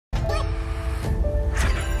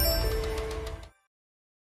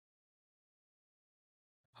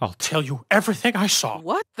I'll tell you everything I saw.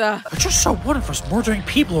 What the? I just saw one of us murdering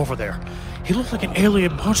people over there. He looked like an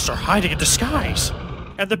alien monster hiding in disguise.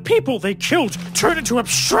 And the people they killed turned into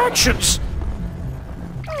abstractions.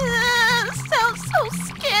 Sounds so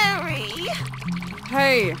scary.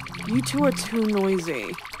 Hey, you two are too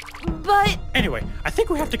noisy. But... Anyway, I think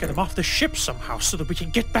we have to get them off the ship somehow so that we can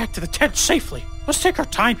get back to the tent safely. Let's take our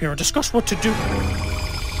time here and discuss what to do.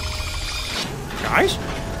 Guys,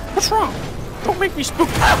 what's wrong? Don't make me spook.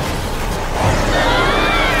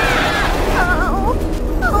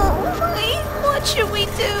 What should we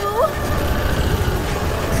do?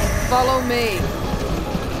 Follow me.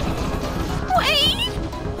 Wait!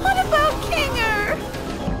 What about Kinger?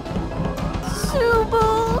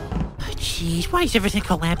 Subal? Jeez, why is everything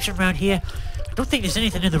collapsing around here? I don't think there's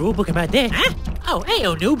anything in the rulebook about that, huh? Oh, hey,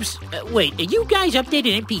 noobs. Wait, are you guys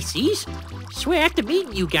updated NPCs? Swear, after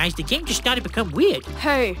meeting you guys, the game just started to become weird.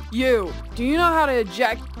 Hey, you. Do you know how to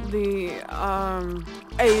eject the,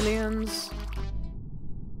 aliens?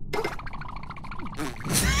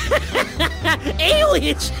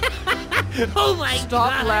 Aliens! Oh my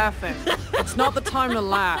god! Stop laughing. It's not the time to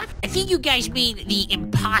laugh. I think you guys mean the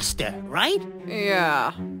imposter, right?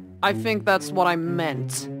 Yeah, I think that's what I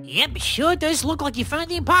meant. Yep, sure does look like you found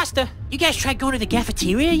the imposter. You guys tried going to the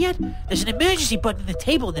cafeteria yet? There's an emergency button on the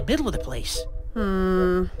table in the middle of the place.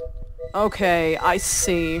 Okay, I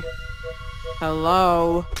see.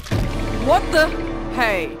 Hello? What the?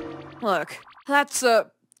 Hey, look, that's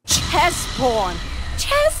a chess pawn.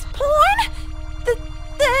 Chess porn?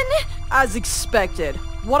 Then... As expected,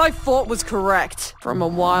 what I thought was correct from a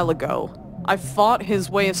while ago. I thought his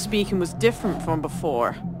way of speaking was different from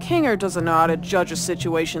before. Kinger doesn't know how to judge a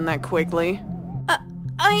situation that quickly.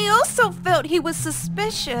 I also felt he was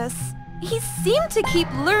suspicious. He seemed to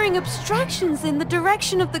keep luring abstractions in the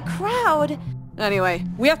direction of the crowd. Anyway,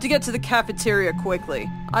 we have to get to the cafeteria quickly.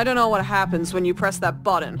 I don't know what happens when you press that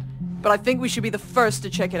button, but I think we should be the first to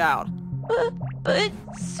check it out. But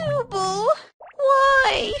Subal,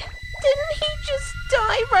 why? Didn't he just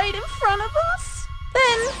die right in front of us?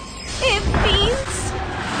 Then it means...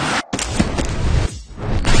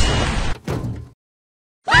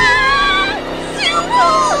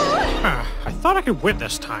 Subal! I thought I could win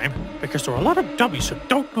this time, because there are a lot of dummies who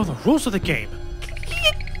don't know the rules of the game.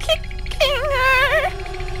 Kinger!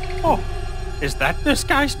 Oh, is that this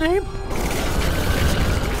guy's name?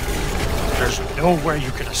 There's nowhere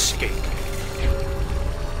you can escape.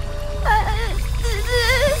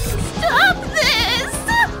 Stop this!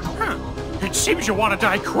 Huh. It seems you want to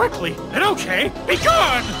die quickly. Then okay, be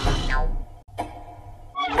gone!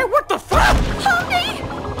 Hey, what the fuck? Homie,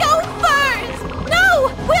 go first! No,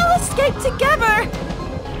 we'll escape together!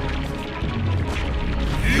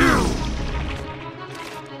 You!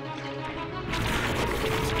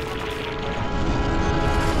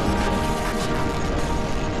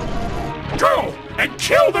 Go! And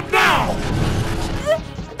kill them now!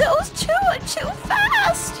 Those two are too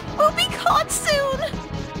fast! We'll be caught soon!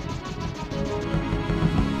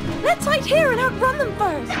 Let's hide here and outrun them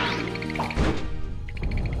first!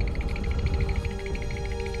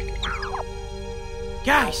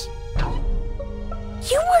 Guys!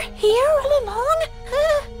 You were here all along?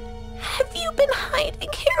 Have you been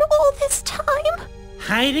hiding here all this time?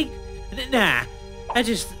 Hiding? Nah, I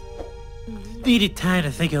just needed time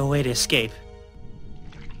to think of a way to escape.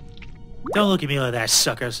 Don't look at me like that,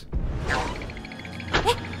 suckers.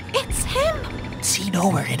 It's him! Does he know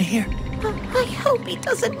we're in here? I hope he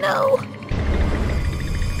doesn't know.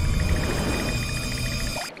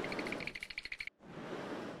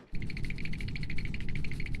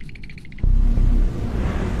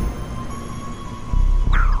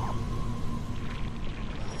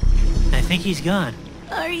 I think he's gone.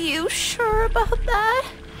 Are you sure about that?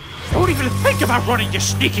 Don't even think about running, you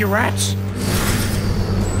sneaky rats!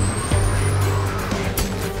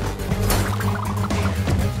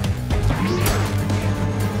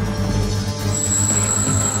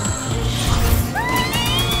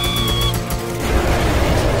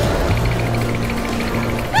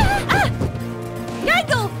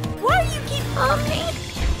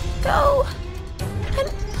 Go, and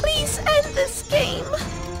please end this game.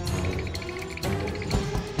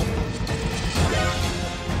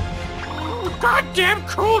 Oh, goddamn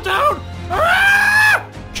cooldown! Ah!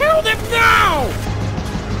 Kill them now!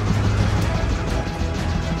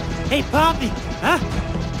 Hey, Poppy, huh?